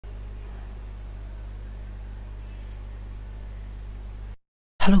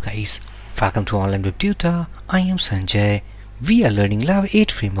Hello guys, welcome to Online Web Tutor. I am Sanjay. We are learning Laravel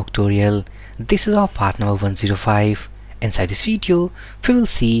 8 framework tutorial. This is our part number 105. Inside this video, we will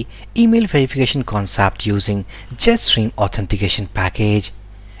see email verification concept using Jetstream authentication package.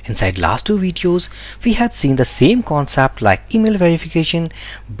 Inside last two videos, we had seen the same concept like email verification,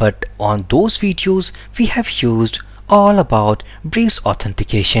 but on those videos, we have used all about Breeze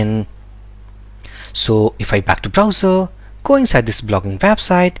authentication. So if I back to browser, go inside this blogging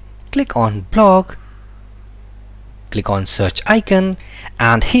website, click on blog, click on search icon,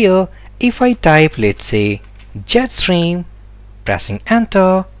 and here if I type, let's say, Jetstream, pressing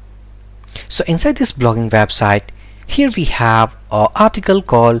enter. So inside this blogging website, here we have an article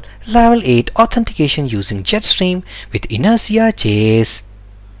called Laravel 8 authentication using Jetstream with inertia.js.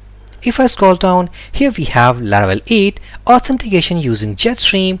 If I scroll down, here we have Laravel 8 authentication using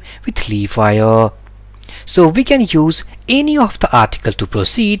Jetstream with Livewire. So we can use any of the article to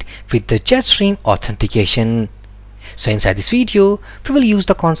proceed with the Jetstream authentication. So inside this video, we will use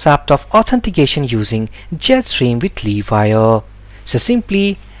the concept of authentication using Jetstream with Livewire. So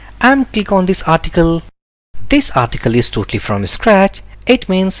simply, click on this article. This article is totally from scratch. It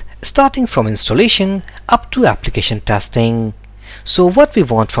means starting from installation up to application testing. So what we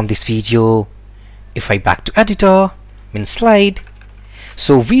want from this video, if I back to editor, means slide.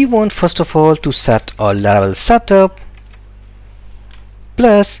 So we want first of all to set a Laravel setup,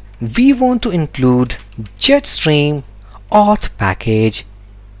 plus we want to include Jetstream auth package.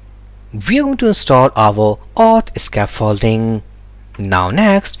 We are going to install our auth scaffolding. Now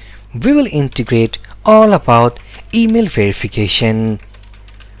next, we will integrate all about email verification.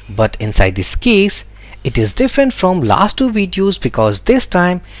 But inside this case, it is different from last two videos because this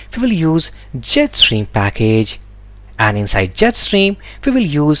time we will use Jetstream package. And inside Jetstream, we will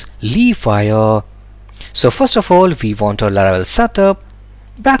use Livewire. So first of all, we want our Laravel setup.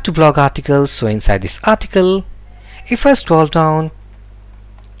 Back to blog articles. So inside this article, if I scroll down,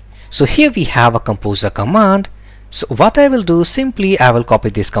 so here we have a composer command. So what I will do, simply I will copy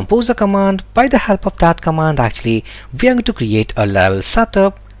this composer command. By the help of that command, actually, we are going to create a Laravel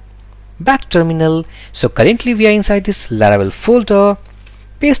setup. Back to terminal. So currently we are inside this Laravel folder,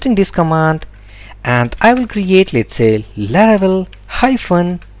 pasting this command. And I will create, let's say, Laravel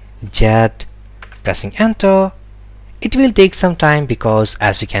 -jet, pressing enter. It will take some time because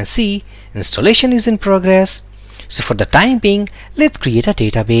as we can see, installation is in progress. So for the time being, let's create a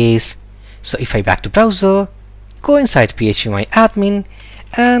database. So if I back to browser, go inside PHP admin,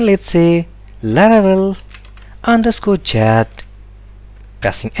 and let's say Laravel _jet,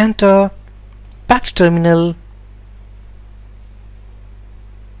 pressing enter, back to terminal.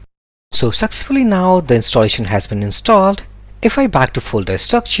 So successfully now the installation has been installed. If I back to folder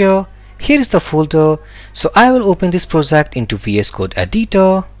structure, here is the folder. So I will open this project into VS Code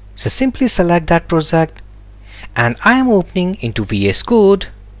editor. So simply select that project, and I am opening into VS Code.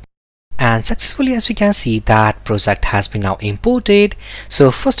 And successfully, as we can see, that project has been now imported.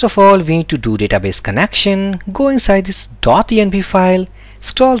 So first of all, we need to do database connection. Go inside this .env file,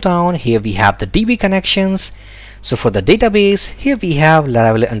 scroll down, here we have the DB connections. So for the database, here we have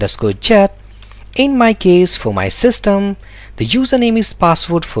Laravel _jet. In my case, for my system, the username is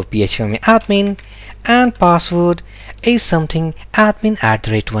password for PHP admin, and password is something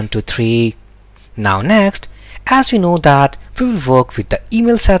admin@123. Now next, as we know that we will work with the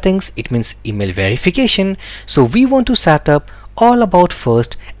email settings, it means email verification. So we want to set up all about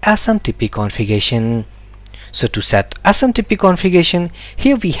first Smtp configuration. So to set Smtp configuration,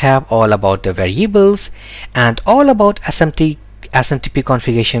 here we have all about the variables, and all about SMTP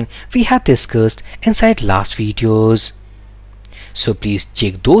configuration we had discussed inside last videos. So please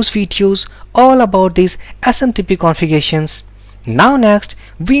check those videos all about these SMTP configurations. Now next,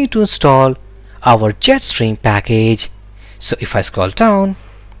 we need to install our Jetstream package. So if I scroll down,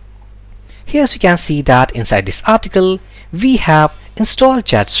 here as you can see that inside this article, we have install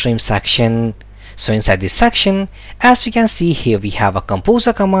Jetstream section. So inside this section, as we can see here, we have a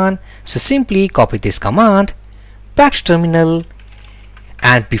composer command. So simply copy this command, back to terminal,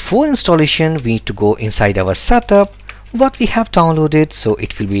 and before installation, we need to go inside our setup, what we have downloaded. So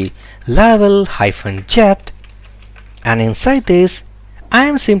it will be Laravel -jet, and inside this, I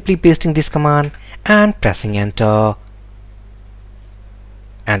am simply pasting this command and pressing enter.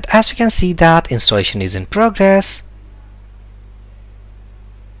 And as we can see that installation is in progress.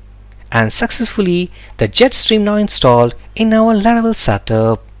 And successfully the Jetstream now installed in our Laravel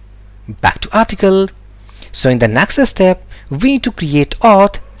setup. Back to article. So in the next step, we need to create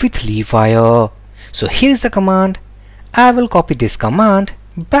auth with Livewire. So here is the command. I will copy this command,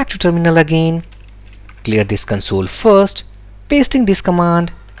 back to terminal again, clear this console first, pasting this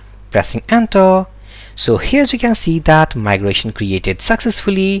command, pressing enter. So here you can see that migration created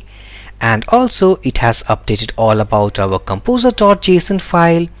successfully, and also it has updated all about our composer.json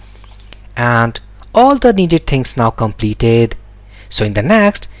file, and all the needed things now completed. So in the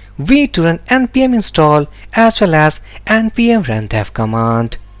next, we need to run npm install as well as npm run dev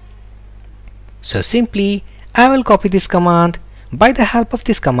command. So simply I will copy this command. By the help of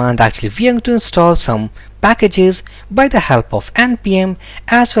this command, actually we are going to install some packages by the help of npm,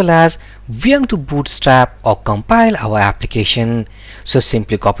 as well as we are going to bootstrap or compile our application. So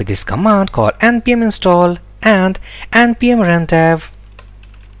simply copy this command called npm install and npm run dev,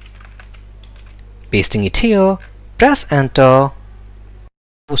 pasting it here, press enter.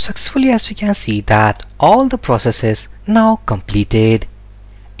 So successfully, as we can see that all the processes now completed.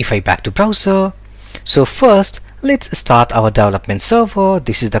 If I back to browser, so first let's start our development server.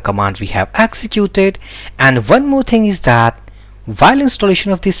 This is the command we have executed, and one more thing is that while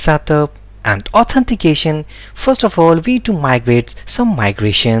installation of this setup and authentication, first of all we need to migrate some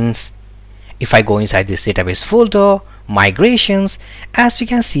migrations. If I go inside this database folder, migrations, as we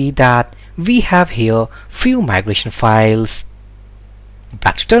can see that we have here few migration files.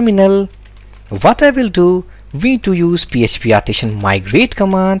 Back to terminal, what I will do, we need to use PHP Artisan migrate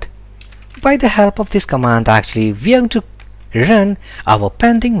command. By the help of this command, actually we are going to run our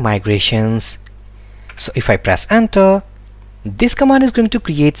pending migrations. So if I press enter, this command is going to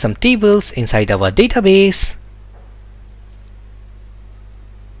create some tables inside our database.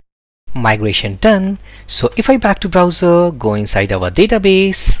 Migration done. So if I back to browser, go inside our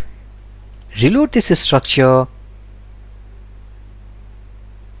database, reload this structure,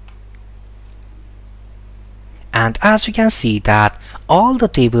 and as we can see that all the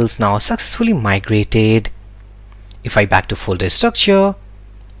tables now successfully migrated. If I back to folder structure,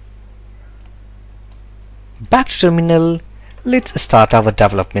 back to terminal, let's start our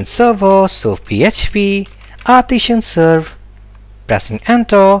development server. So PHP Artisan serve, pressing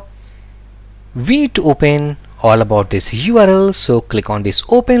enter. We need to open all about this URL, so click on this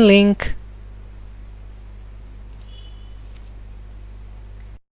open link.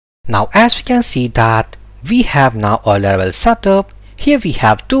 Now as we can see that we have now a Laravel setup. Here we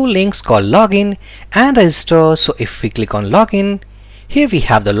have two links called login and register. So if we click on login, here we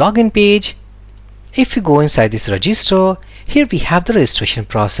have the login page. If we go inside this register, here we have the registration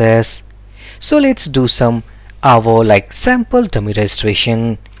process. So let's do some our sample dummy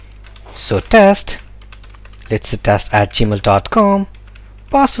registration. So test, let's say test@gmail.com,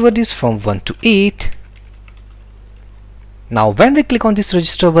 password is from 1 to 8. Now when we click on this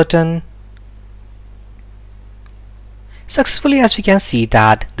register button, successfully, as we can see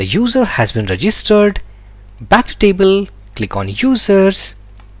that the user has been registered. Back to table, click on users.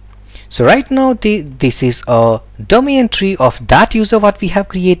 So right now this is a dummy entry of that user what we have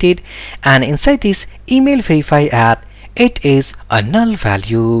created, and inside this email verify at, it is a null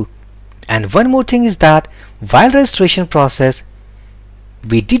value. And one more thing is that while registration process,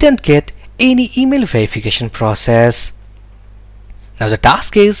 we didn't get any email verification process. Now the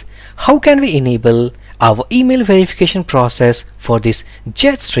task is, how can we enable our email verification process for this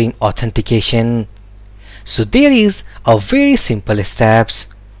Jetstream authentication? So there is a very simple steps.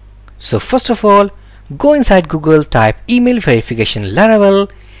 So first of all, go inside Google, type email verification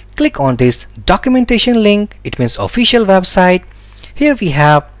Laravel, click on this documentation link, it means official website. Here we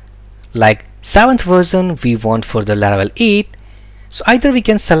have 7th version we want for the Laravel 8. So either we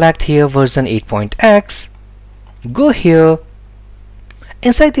can select here version 8.x, go here.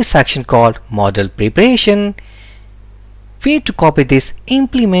 Inside this section called model preparation, we need to copy this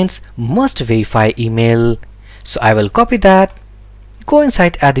implements must verify email. So I will copy that, go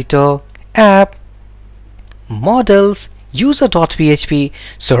inside editor, app, models, user.php.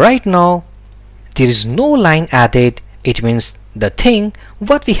 So right now there is no line added. It means the thing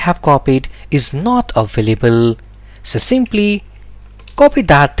what we have copied is not available. So simply copy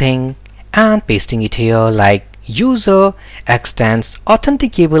that thing and pasting it here user extends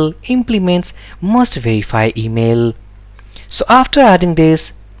authenticable implements must verify email. So after adding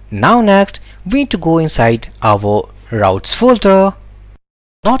this, now next we need to go inside our routes folder.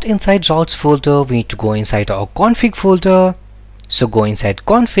 Not inside routes folder, we need to go inside our config folder. So go inside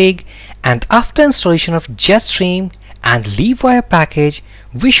config, and after installation of Jetstream and leavewire package,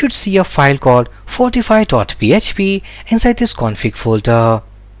 we should see a file called fortify.php inside this config folder.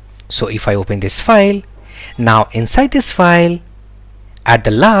 So if I open this file, now inside this file, at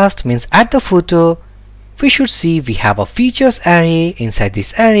the last means at the footer, we should see we have a features array. Inside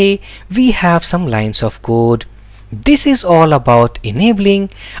this array we have some lines of code. This is all about enabling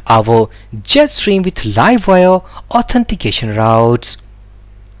our Jetstream with Livewire authentication routes.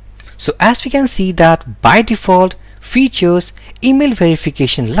 So as we can see that by default features email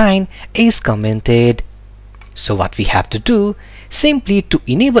verification line is commented. So what we have to do, simply to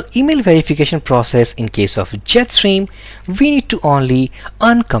enable email verification process in case of Jetstream, we need to only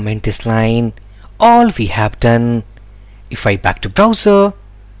uncomment this line. All we have done. If I back to browser,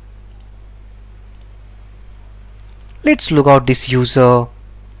 let's log out this user,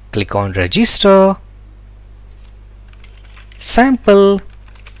 click on register, sample.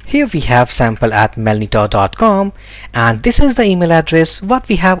 Here we have sample@melnitor.com, and this is the email address what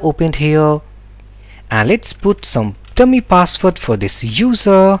we have opened here. And let's put some dummy password for this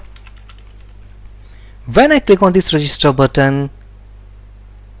user. When I click on this register button,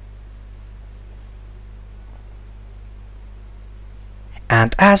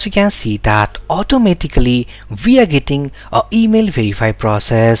 and as we can see that automatically we are getting a email verify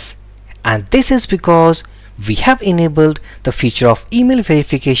process, and this is because we have enabled the feature of email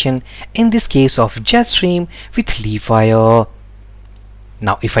verification in this case of Jetstream with Livewire.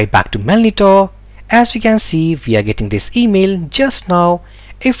 Now if I back to Melnitor, as we can see we are getting this email just now.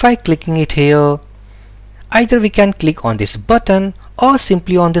 If I clicking it here, either we can click on this button or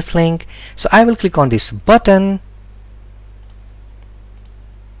simply on this link. So I will click on this button.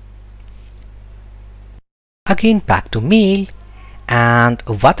 Again back to mail, and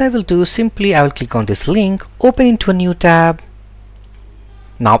what I will do, simply I will click on this link, open into a new tab.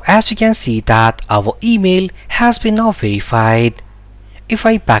 Now as we can see that our email has been now verified. If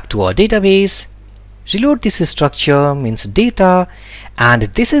I back to our database, reload this structure means data, and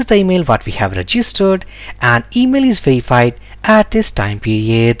this is the email what we have registered, and email is verified at this time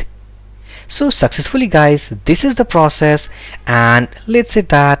period. So successfully guys, this is the process. And let's say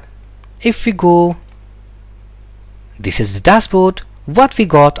that if we go, this is the dashboard what we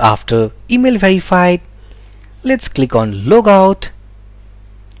got after email verified. Let's click on logout,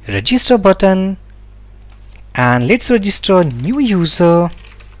 register button, and let's register a new user.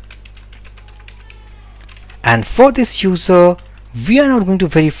 And for this user we are not going to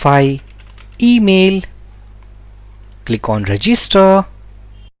verify email. Click on register.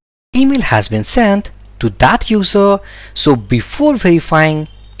 Email has been sent to that user. So before verifying,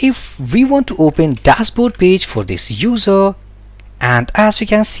 if we want to open dashboard page for this user, and as we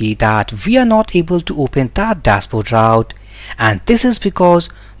can see that we are not able to open that dashboard route, and this is because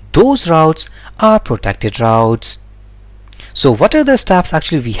those routes are protected routes. So what are the steps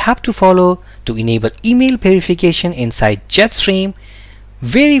actually we have to follow to enable email verification inside Jetstream?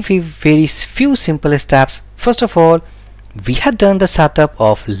 Very few simple steps. First of all, we had done the setup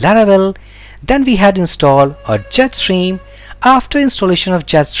of Laravel, then we had installed a Jetstream. After installation of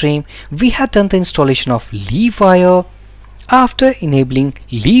Jetstream, we had done the installation of Livewire. After enabling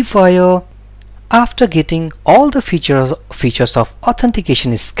Livewire, after getting all the features of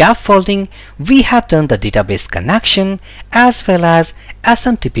authentication scaffolding, we had done the database connection as well as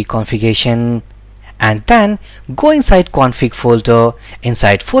SMTP configuration. And then go inside config folder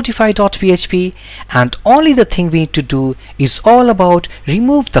inside fortify.php, and only the thing we need to do is all about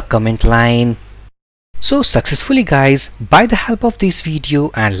remove the comment line. So successfully guys, by the help of this video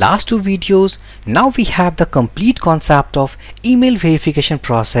and last two videos, now we have the complete concept of email verification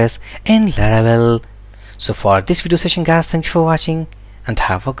process in Laravel. So for this video session guys, thank you for watching and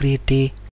have a great day.